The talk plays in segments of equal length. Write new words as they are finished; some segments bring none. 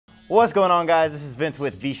What's going on, guys? This is Vince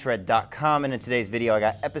with vshred.com, and in today's video I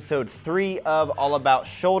got episode 3 of All About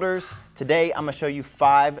Shoulders. Today I'm going to show you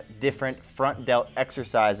 5 different front delt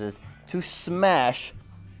exercises to smash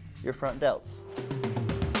your front delts.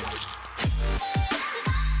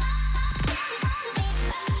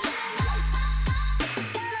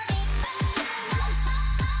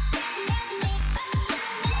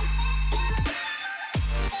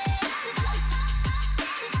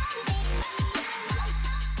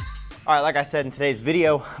 All right, like I said in today's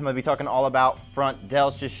video, I'm gonna be talking all about front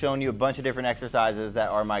delts, just showing you a bunch of different exercises that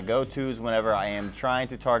are my go-tos whenever I am trying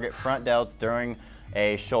to target front delts during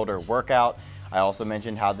a shoulder workout. I also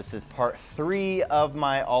mentioned how this is part 3 of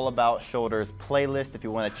my All About Shoulders playlist. If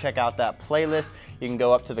you wanna check out that playlist, you can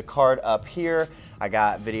go up to the card up here. I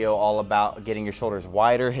got video all about getting your shoulders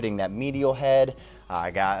wider, hitting that medial head. I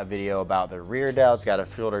got a video about the rear delts, got a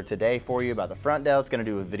shoulder today for you about the front delts, gonna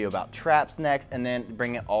do a video about traps next, and then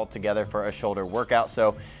bring it all together for a shoulder workout.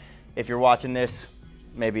 So if you're watching this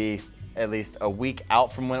maybe at least a week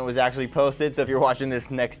out from when it was actually posted, so if you're watching this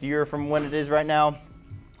next year from when it is right now,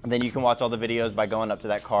 then you can watch all the videos by going up to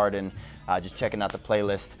that card and just checking out the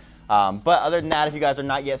playlist. But other than that, if you guys are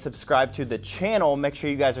not yet subscribed to the channel, make sure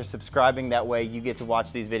you guys are subscribing. That way you get to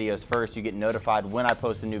watch these videos first. You get notified when I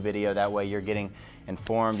post a new video. That way you're getting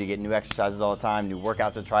informed. You get new exercises all the time, new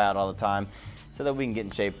workouts to try out all the time, so that we can get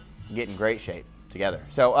in shape, get in great shape together.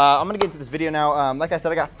 So I'm gonna get into this video now. Like I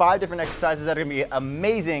said, I got 5 different exercises that are gonna be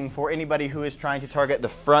amazing for anybody who is trying to target the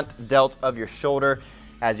front delt of your shoulder.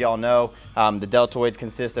 As y'all know, the deltoids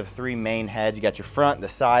consist of 3 main heads. You got your front, the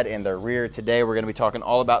side, and the rear. Today we're gonna be talking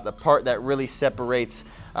all about the part that really separates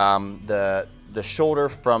the shoulder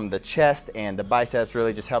from the chest, and the biceps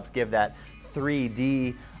really just helps give that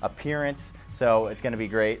 3D appearance. So it's gonna be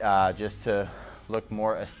great just to look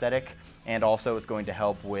more aesthetic, and also it's going to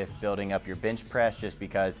help with building up your bench press, just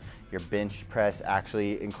because your bench press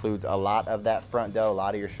actually includes a lot of that front delt, a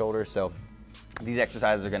lot of your shoulders. So these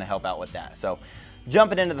exercises are gonna help out with that. So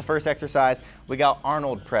jumping into the first exercise, we got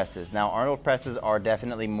Arnold presses. Now, Arnold presses are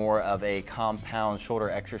definitely more of a compound shoulder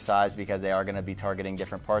exercise because they are going to be targeting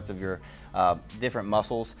different parts of your different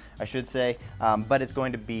muscles, I should say, but it's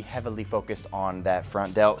going to be heavily focused on that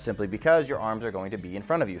front delt simply because your arms are going to be in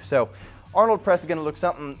front of you. So Arnold press is going to look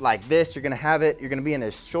something like this. You're going to be in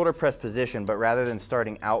a shoulder press position, but rather than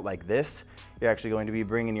starting out like this, you're actually going to be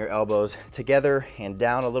bringing your elbows together and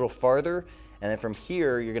down a little farther. And then from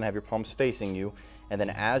here, you're going to have your palms facing you. And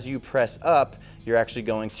then as you press up, you're actually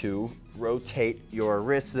going to rotate your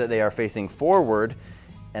wrists so that they are facing forward.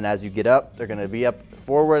 And as you get up, they're gonna be up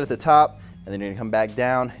forward at the top, and then you're gonna come back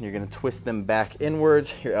down, and you're gonna twist them back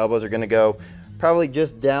inwards. Your elbows are gonna go probably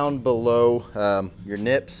just down below your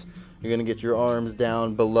nips. You're gonna get your arms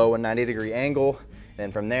down below a 90-degree angle.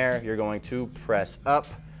 And from there, you're going to press up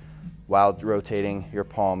while rotating your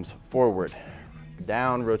palms forward.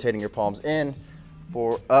 Down, rotating your palms in,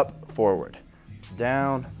 up, forward.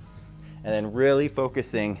 Down, and then really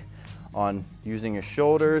focusing on using your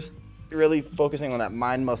shoulders, really focusing on that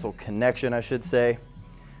mind muscle connection, I should say.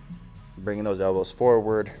 Bringing those elbows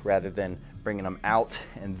forward rather than bringing them out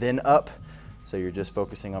and then up. So you're just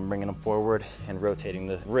focusing on bringing them forward and rotating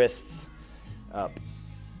the wrists up,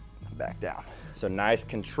 back down. So nice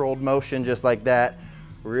controlled motion just like that.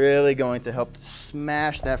 Really going to help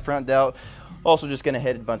smash that front delt. Also just gonna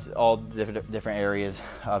hit a bunch of all different areas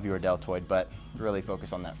of your deltoid, but really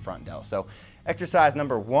focus on that front delt. So exercise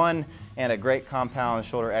number 1, and a great compound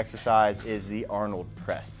shoulder exercise, is the Arnold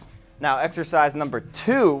press. Now exercise number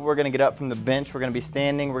 2, we're gonna get up from the bench. We're gonna be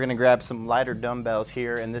standing. We're gonna grab some lighter dumbbells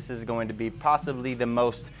here, and this is going to be possibly the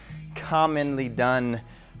most commonly done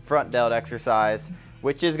front delt exercise,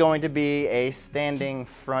 which is going to be a standing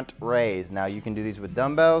front raise. Now you can do these with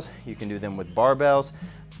dumbbells, you can do them with barbells,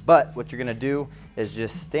 but what you're gonna do is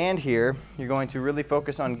just stand here. You're going to really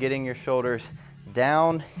focus on getting your shoulders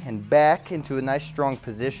down and back into a nice strong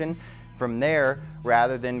position. From there,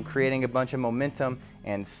 rather than creating a bunch of momentum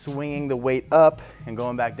and swinging the weight up and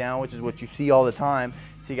going back down, which is what you see all the time.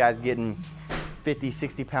 See guys getting 50,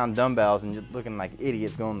 60-pound dumbbells and you're looking like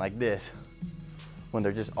idiots going like this, when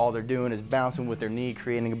they're just, all they're doing is bouncing with their knee,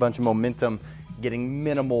 creating a bunch of momentum, getting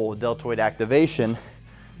minimal deltoid activation,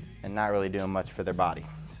 and not really doing much for their body.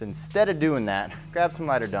 So instead of doing that, grab some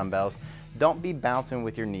lighter dumbbells. Don't be bouncing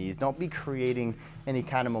with your knees. Don't be creating any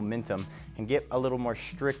kind of momentum, and get a little more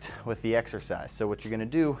strict with the exercise. So what you're gonna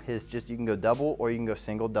do is just, you can go double or you can go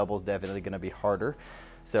single. Double is definitely gonna be harder.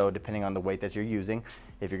 So depending on the weight that you're using,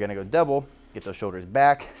 if you're gonna go double, get those shoulders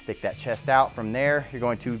back, stick that chest out. From there, you're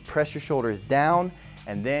going to press your shoulders down,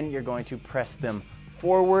 and then you're going to press them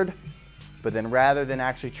forward. But then rather than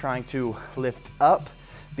actually trying to lift up,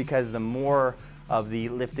 because the more of the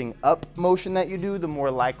lifting up motion that you do, the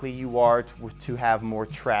more likely you are to have more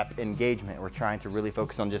trap engagement. We're trying to really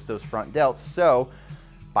focus on just those front delts. So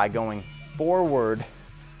by going forward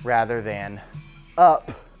rather than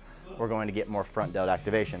up, we're going to get more front delt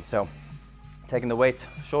activation. So taking the weights,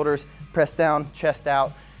 shoulders, press down, chest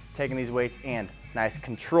out, taking these weights and nice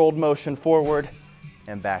controlled motion forward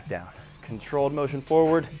and back down. Controlled motion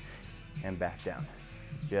forward and back down.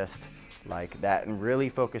 Just like that, and really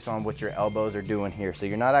focus on what your elbows are doing here. So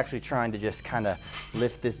you're not actually trying to just kind of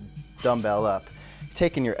lift this dumbbell up.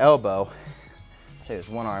 Taking your elbow, I'll show you this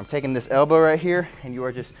one arm, taking this elbow right here, and you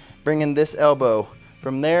are just bringing this elbow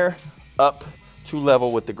from there up to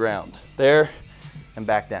level with the ground. There and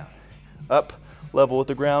back down. Up, level with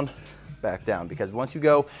the ground, back down. Because once you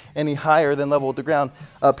go any higher than level with the ground,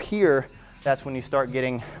 up here, that's when you start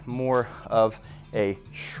getting more of a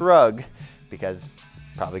shrug, because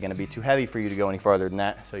probably going to be too heavy for you to go any farther than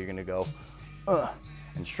that. So you're going to go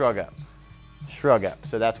and shrug up, shrug up.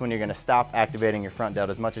 So that's when you're going to stop activating your front delt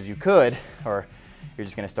as much as you could, or you're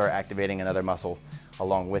just going to start activating another muscle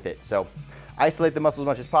along with it. So isolate the muscle as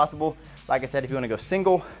much as possible. Like I said, if you want to go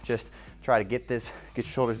single, just try to get your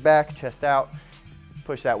shoulders back, chest out,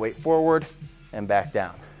 push that weight forward and back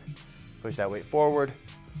down. Push that weight forward,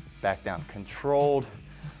 back down. Controlled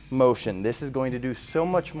motion. This is going to do so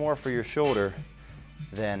much more for your shoulder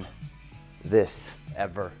than this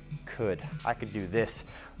ever could. I could do this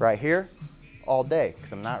right here all day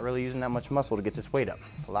because I'm not really using that much muscle to get this weight up.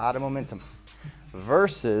 A lot of momentum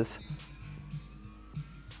versus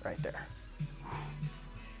right there.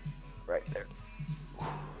 Right there.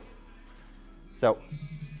 So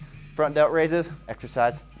front delt raises,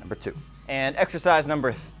 exercise number 2. And exercise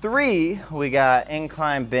number 3, we got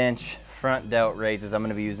incline bench front delt raises. I'm going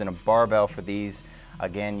to be using a barbell for these.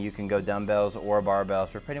 Again, you can go dumbbells or barbells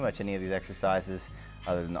for pretty much any of these exercises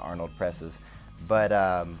other than the Arnold presses. But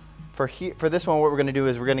for this one, what we're going to do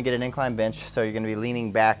is we're going to get an incline bench, so you're going to be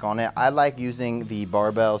leaning back on it. I like using the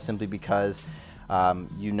barbell simply because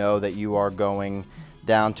you know that you are going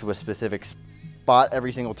down to a specific spot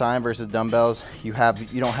every single time, versus dumbbells. You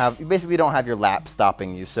basically don't have your lap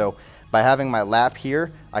stopping you. So by having my lap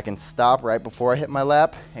here, I can stop right before I hit my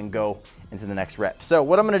lap and go into the next rep. So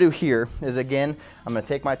what I'm gonna do here is, again, I'm gonna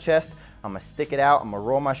take my chest, I'm gonna stick it out, I'm gonna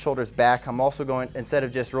roll my shoulders back. I'm also going, instead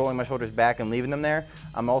of just rolling my shoulders back and leaving them there,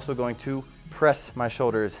 I'm also going to press my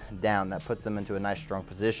shoulders down. That puts them into a nice strong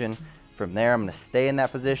position. From there, I'm gonna stay in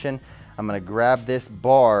that position. I'm gonna grab this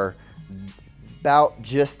bar about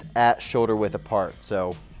just at shoulder width apart.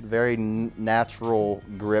 So very natural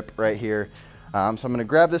grip right here. So I'm gonna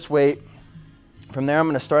grab this weight. From there, I'm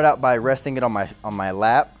gonna start out by resting it on my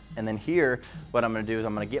lap. And then here, what I'm gonna do is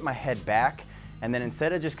I'm gonna get my head back, and then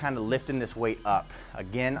instead of just kind of lifting this weight up,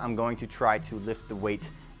 again, I'm going to try to lift the weight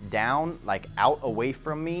down, like out away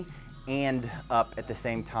from me and up at the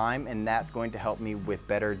same time. And that's going to help me with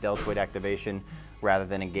better deltoid activation rather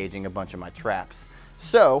than engaging a bunch of my traps.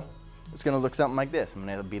 So it's gonna look something like this. I'm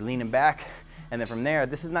gonna be leaning back, and then from there,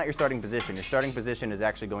 this is not your starting position. Your starting position is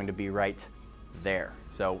actually going to be right there.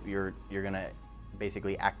 So you're gonna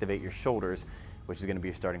basically activate your shoulders, which is gonna be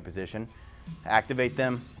your starting position. Activate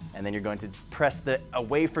them, and then you're going to press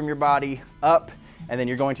away from your body up, and then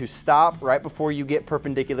you're going to stop right before you get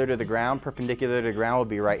perpendicular to the ground. Perpendicular to the ground will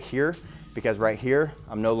be right here, because right here,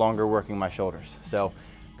 I'm no longer working my shoulders. So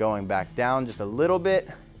going back down just a little bit.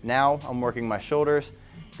 Now I'm working my shoulders,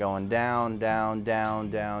 going down, down, down,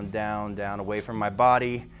 down, down, down, away from my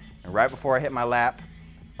body. And right before I hit my lap,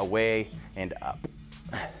 away and up.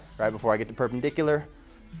 Right before I get to perpendicular,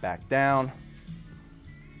 back down,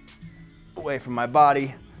 away from my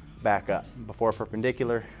body, back up. Before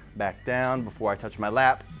perpendicular, back down. Before I touch my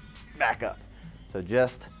lap, back up. So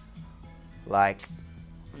just like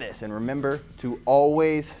this. And remember to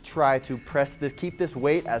always try to press this, keep this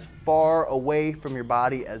weight as far away from your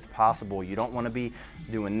body as possible. You don't want to be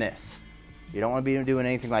doing this. You don't want to be doing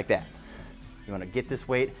anything like that. You want to get this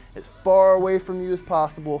weight as far away from you as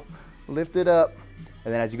possible, lift it up,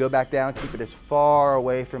 and then as you go back down, keep it as far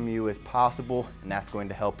away from you as possible, and that's going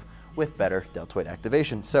to help with better deltoid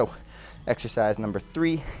activation. So exercise number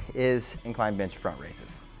 3 is incline bench front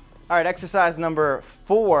raises. All right, exercise number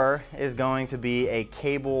 4 is going to be a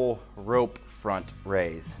cable rope front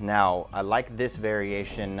raise. Now, I like this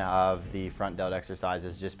variation of the front delt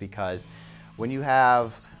exercises just because when you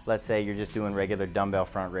have, let's say you're just doing regular dumbbell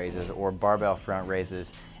front raises or barbell front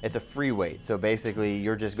raises, it's a free weight. So basically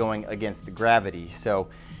you're just going against gravity. So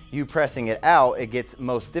you pressing it out, it gets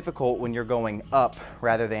most difficult when you're going up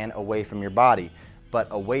rather than away from your body. But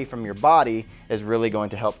away from your body is really going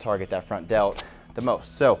to help target that front delt the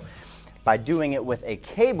most. So by doing it with a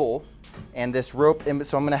cable and this rope.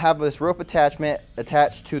 So I'm gonna have this rope attachment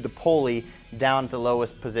attached to the pulley down at the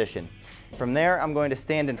lowest position. From there, I'm going to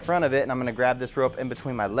stand in front of it and I'm gonna grab this rope in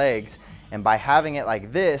between my legs. And by having it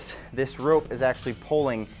like this rope is actually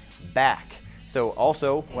pulling back. So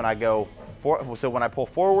also when I when I pull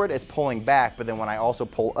forward, it's pulling back, but then when I also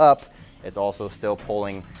pull up, it's also still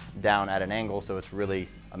pulling down at an angle. So it's really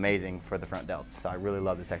amazing for the front delts. So I really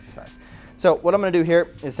love this exercise. So what I'm gonna do here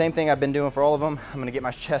is the same thing I've been doing for all of them. I'm gonna get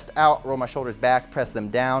my chest out, roll my shoulders back, press them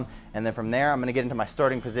down, and then from there, I'm gonna get into my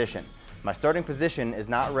starting position. My starting position is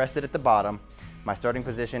not rested at the bottom. My starting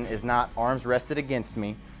position is not arms rested against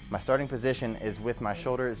me. My starting position is with my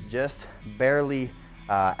shoulders just barely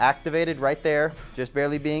activated right there, just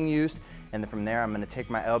barely being used. And then from there, I'm gonna take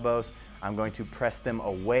my elbows, I'm going to press them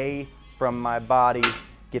away from my body,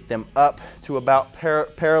 get them up to about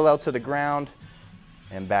parallel to the ground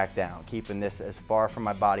and back down, keeping this as far from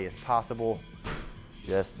my body as possible,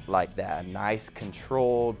 just like that. A nice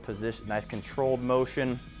controlled position, nice controlled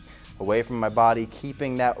motion away from my body,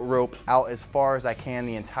 keeping that rope out as far as I can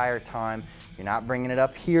the entire time. You're not bringing it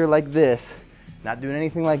up here like this, not doing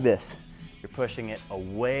anything like this. You're pushing it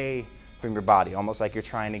away from your body, almost like you're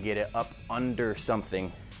trying to get it up under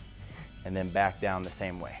something and then back down the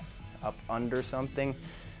same way. Up under something,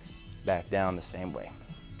 back down the same way.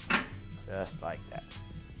 Just like that.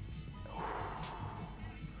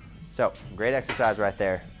 So, great exercise right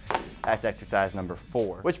there. That's exercise number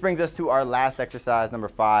 4. Which brings us to our last exercise, number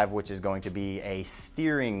 5, which is going to be a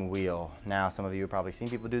steering wheel. Now, some of you have probably seen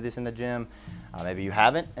people do this in the gym. Maybe you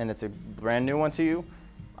haven't, and it's a brand new one to you.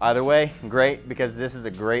 Either way, great, because this is a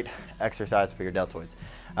great exercise for your deltoids.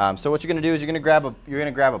 So what you're gonna do is you're gonna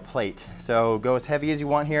grab a plate. So go as heavy as you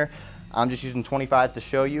want here. I'm just using 25s to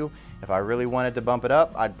show you. If I really wanted to bump it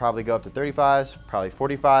up, I'd probably go up to 35s, probably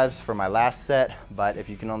 45s for my last set. But if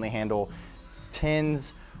you can only handle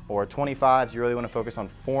 10s or 25s, you really want to focus on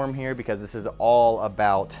form here, because this is all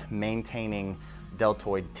about maintaining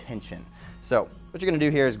deltoid tension. So what you're going to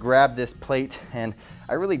do here is grab this plate, and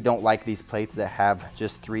I really don't like these plates that have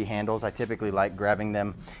just 3 handles. I typically like grabbing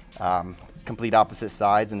them complete opposite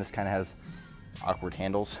sides, and this kind of has awkward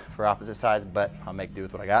handles for opposite sides, but I'll make do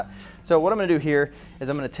with what I got. So what I'm gonna do here is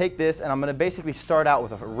I'm gonna take this and I'm gonna basically start out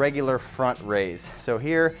with a regular front raise. So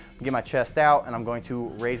here, get my chest out and I'm going to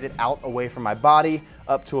raise it out away from my body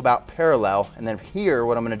up to about parallel. And then here,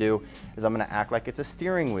 what I'm gonna do is I'm gonna act like it's a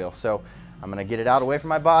steering wheel. So I'm gonna get it out away from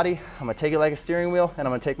my body, I'm gonna take it like a steering wheel, and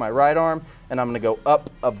I'm gonna take my right arm and I'm gonna go up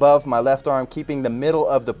above my left arm, keeping the middle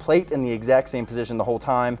of the plate in the exact same position the whole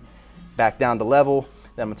time, back down to level.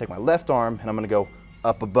 Then I'm gonna take my left arm and I'm gonna go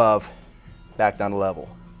up above, back down to level.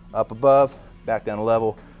 Up above, back down to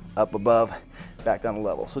level, up above, back down to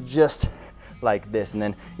level. So just like this. And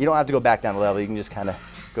then you don't have to go back down to level, you can just kind of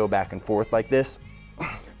go back and forth like this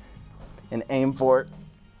and aim for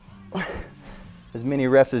as many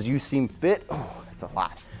reps as you seem fit. Oh, that's a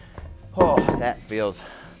lot. Oh, that feels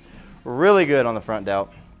really good on the front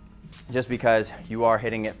delt, just because you are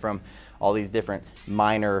hitting it from all these different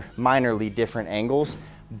minorly different angles,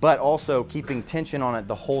 but also keeping tension on it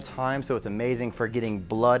the whole time. So it's amazing for getting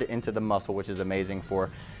blood into the muscle, which is amazing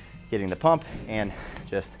for getting the pump and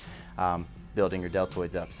just building your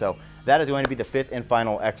deltoids up. So that is going to be the 5th and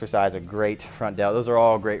final exercise, a great front delt. Those are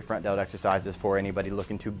all great front delt exercises for anybody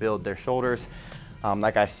looking to build their shoulders.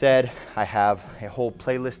 Like I said, I have a whole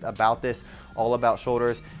playlist about this, all about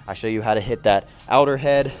shoulders. I show you how to hit that outer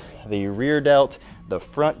head, the rear delt, the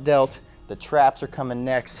front delt. The traps are coming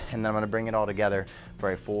next, and then I'm gonna bring it all together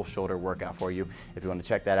for a full shoulder workout for you. If you want to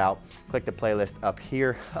check that out, click the playlist up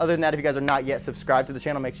here. Other than that, if you guys are not yet subscribed to the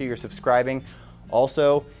channel, make sure you're subscribing.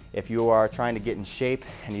 Also, if you are trying to get in shape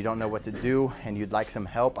and you don't know what to do and you'd like some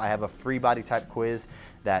help, I have a free body type quiz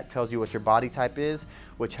that tells you what your body type is,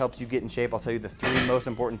 which helps you get in shape. I'll tell you the 3 most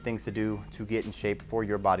important things to do to get in shape for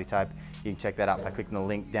your body type. You can check that out by clicking the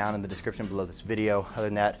link down in the description below this video. Other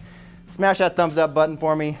than that, smash that thumbs up button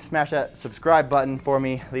for me, smash that subscribe button for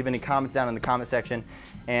me, leave any comments down in the comment section,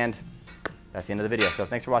 and that's the end of the video. So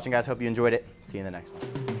thanks for watching, guys. Hope you enjoyed it. See you in the next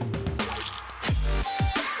one.